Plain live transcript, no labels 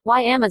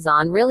Why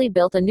Amazon really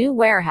built a new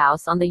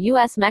warehouse on the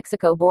U.S.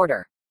 Mexico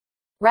border.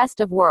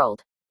 Rest of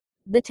world.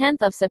 The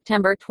 10th of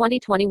September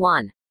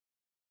 2021.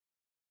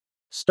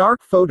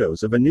 Stark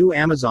photos of a new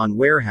Amazon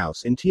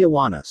warehouse in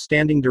Tijuana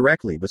standing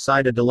directly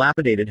beside a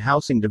dilapidated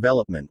housing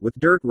development with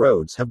dirt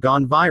roads have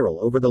gone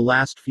viral over the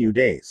last few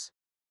days.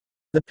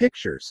 The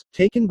pictures,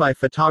 taken by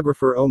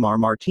photographer Omar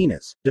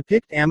Martinez,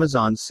 depict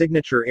Amazon's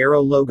signature arrow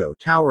logo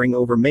towering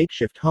over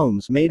makeshift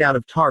homes made out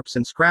of tarps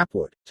and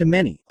scrapwood, to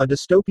many, a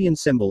dystopian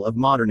symbol of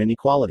modern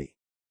inequality.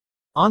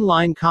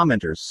 Online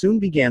commenters soon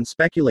began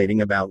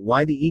speculating about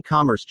why the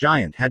e-commerce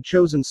giant had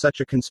chosen such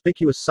a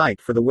conspicuous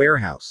site for the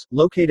warehouse,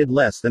 located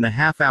less than a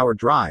half-hour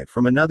drive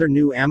from another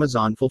new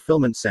Amazon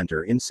fulfillment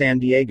center in San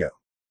Diego.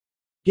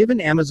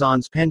 Given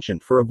Amazon's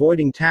penchant for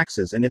avoiding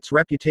taxes and its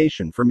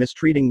reputation for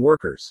mistreating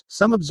workers,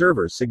 some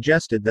observers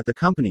suggested that the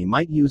company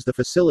might use the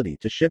facility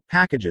to ship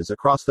packages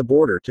across the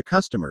border to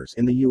customers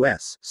in the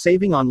U.S.,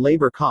 saving on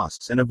labor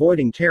costs and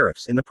avoiding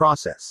tariffs in the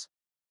process.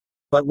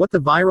 But what the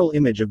viral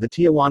image of the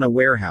Tijuana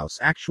warehouse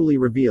actually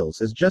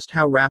reveals is just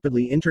how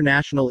rapidly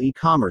international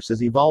e-commerce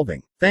is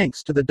evolving,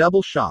 thanks to the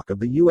double shock of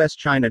the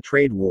U.S.-China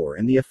trade war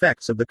and the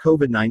effects of the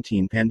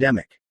COVID-19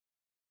 pandemic.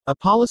 A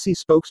policy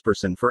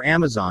spokesperson for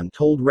Amazon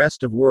told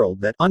Rest of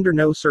World that, under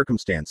no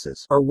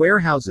circumstances, are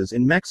warehouses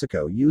in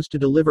Mexico used to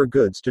deliver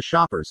goods to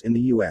shoppers in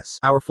the U.S.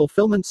 Our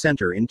fulfillment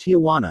center in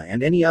Tijuana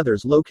and any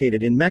others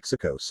located in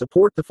Mexico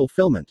support the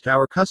fulfillment to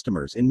our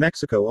customers in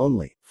Mexico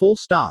only, full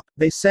stop,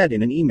 they said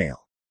in an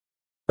email.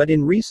 But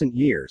in recent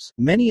years,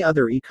 many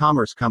other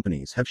e-commerce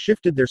companies have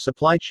shifted their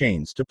supply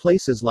chains to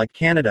places like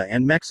Canada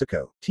and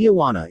Mexico.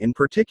 Tijuana in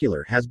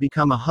particular has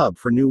become a hub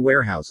for new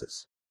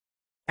warehouses.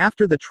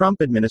 After the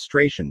Trump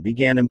administration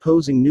began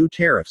imposing new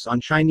tariffs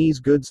on Chinese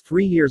goods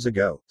 3 years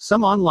ago,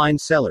 some online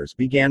sellers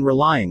began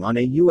relying on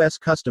a U.S.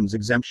 customs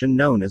exemption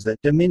known as the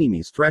de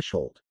minimis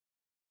threshold.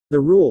 The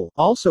rule,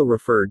 also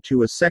referred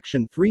to as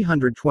Section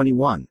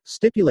 321,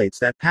 stipulates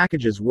that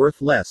packages worth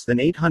less than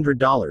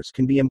 $800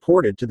 can be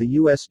imported to the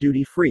U.S.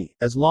 duty-free,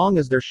 as long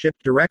as they're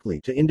shipped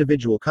directly to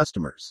individual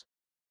customers.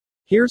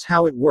 Here's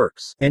how it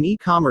works. An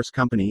e-commerce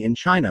company in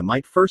China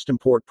might first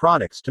import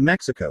products to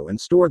Mexico and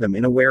store them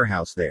in a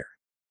warehouse there.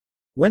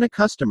 When a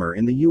customer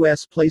in the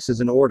U.S.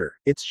 places an order,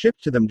 it's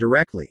shipped to them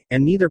directly,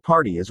 and neither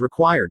party is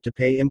required to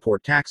pay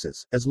import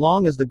taxes, as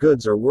long as the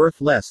goods are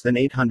worth less than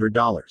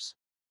 $800.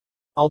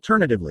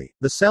 Alternatively,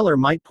 the seller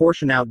might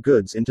portion out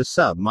goods into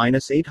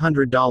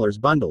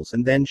sub-$800 bundles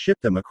and then ship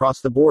them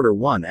across the border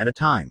one at a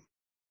time.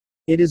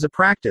 It is a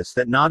practice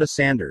that Nada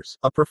Sanders,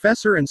 a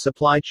professor and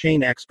supply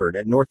chain expert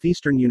at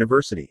Northeastern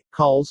University,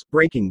 calls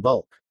breaking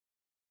bulk.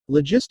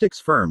 Logistics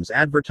firms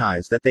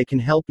advertise that they can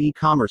help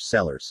e-commerce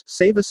sellers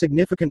save a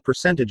significant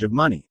percentage of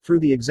money through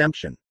the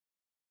exemption.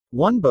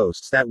 One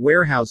boasts that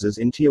warehouses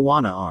in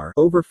Tijuana are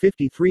over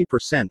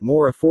 53%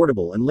 more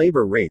affordable and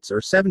labor rates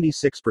are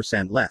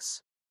 76%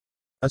 less.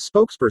 A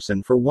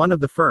spokesperson for one of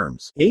the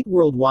firms, 8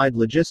 Worldwide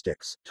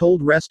Logistics,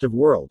 told Rest of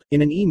World,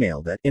 in an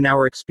email that, in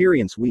our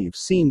experience we've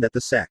seen that the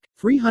Sec.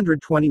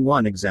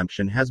 321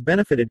 exemption has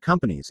benefited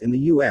companies in the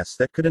U.S.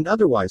 that couldn't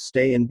otherwise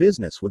stay in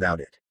business without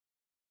it.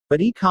 But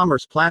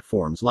e-commerce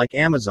platforms like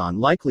Amazon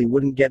likely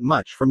wouldn't get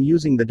much from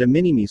using the de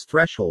minimis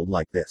threshold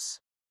like this.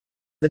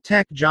 The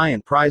tech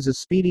giant prizes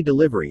speedy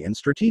delivery and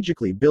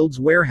strategically builds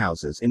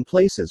warehouses in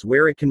places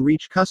where it can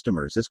reach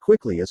customers as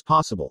quickly as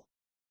possible.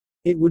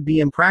 It would be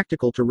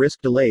impractical to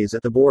risk delays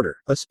at the border,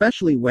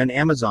 especially when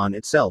Amazon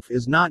itself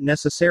is not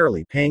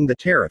necessarily paying the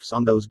tariffs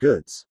on those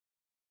goods.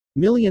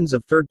 Millions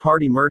of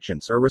third-party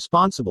merchants are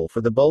responsible for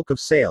the bulk of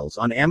sales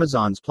on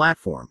Amazon's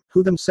platform,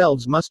 who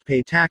themselves must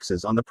pay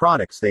taxes on the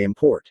products they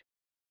import.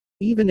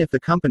 Even if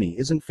the company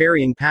isn't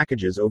ferrying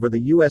packages over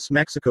the U.S.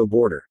 Mexico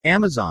border,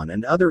 Amazon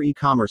and other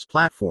e-commerce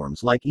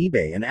platforms like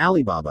eBay and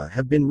Alibaba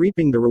have been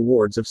reaping the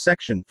rewards of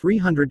Section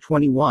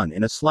 321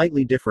 in a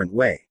slightly different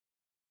way.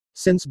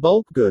 Since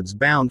bulk goods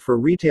bound for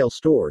retail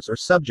stores are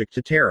subject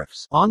to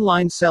tariffs,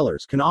 online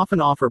sellers can often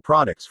offer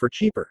products for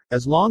cheaper,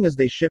 as long as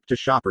they ship to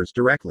shoppers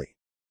directly.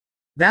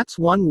 That's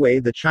one way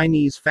the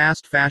Chinese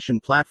fast fashion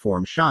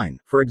platform Shein,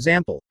 for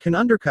example, can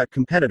undercut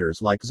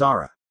competitors like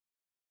Zara.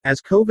 As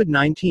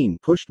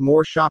COVID-19 pushed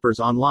more shoppers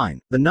online,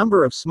 the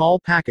number of small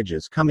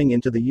packages coming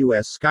into the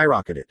U.S.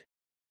 skyrocketed.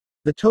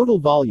 The total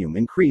volume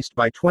increased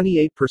by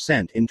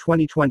 28% in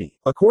 2020,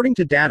 according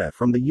to data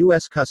from the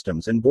U.S.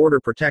 Customs and Border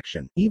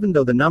Protection, even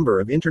though the number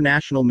of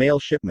international mail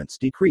shipments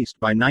decreased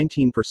by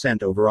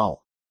 19%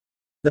 overall.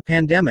 The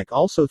pandemic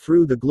also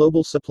threw the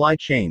global supply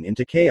chain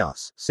into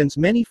chaos, since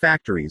many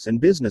factories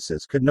and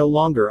businesses could no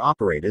longer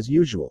operate as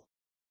usual.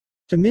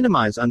 To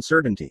minimize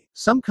uncertainty,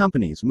 some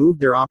companies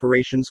moved their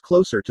operations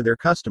closer to their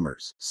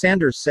customers,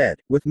 Sanders said,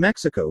 with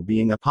Mexico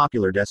being a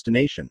popular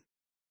destination.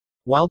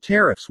 While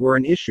tariffs were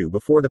an issue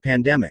before the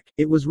pandemic,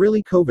 it was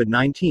really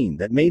COVID-19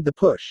 that made the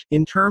push,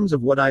 in terms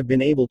of what I've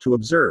been able to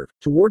observe,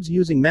 towards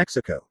using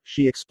Mexico,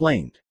 she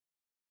explained.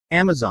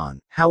 Amazon,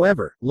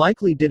 however,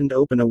 likely didn't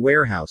open a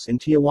warehouse in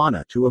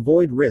Tijuana to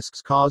avoid risks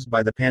caused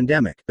by the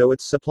pandemic, though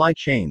its supply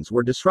chains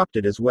were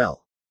disrupted as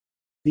well.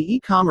 The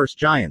e-commerce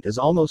giant is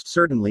almost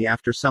certainly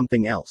after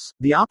something else: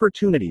 the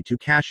opportunity to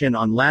cash in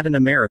on Latin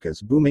America's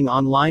booming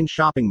online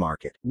shopping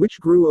market, which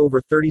grew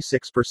over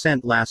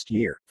 36% last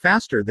year,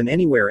 faster than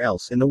anywhere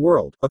else in the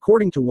world,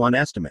 according to one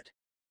estimate.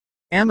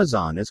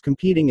 Amazon is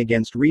competing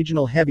against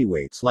regional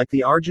heavyweights like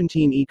the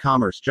Argentine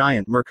e-commerce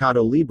giant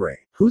Mercado Libre,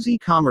 whose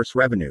e-commerce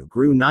revenue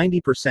grew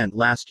 90%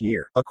 last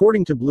year,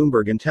 according to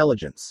Bloomberg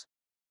Intelligence.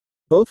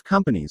 Both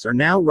companies are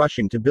now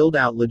rushing to build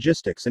out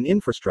logistics and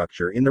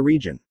infrastructure in the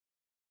region.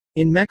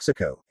 In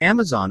Mexico,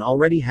 Amazon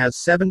already has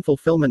 7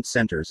 fulfillment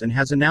centers and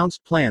has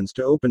announced plans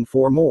to open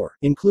 4 more,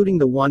 including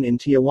the one in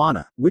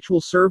Tijuana, which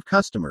will serve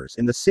customers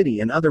in the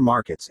city and other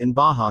markets in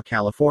Baja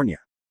California.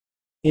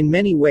 In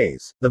many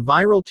ways, the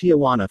viral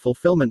Tijuana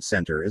fulfillment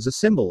center is a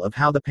symbol of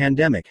how the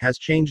pandemic has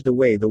changed the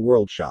way the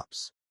world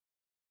shops.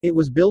 It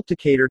was built to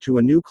cater to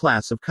a new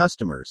class of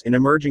customers in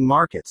emerging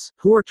markets,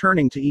 who are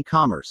turning to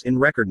e-commerce in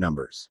record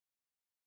numbers.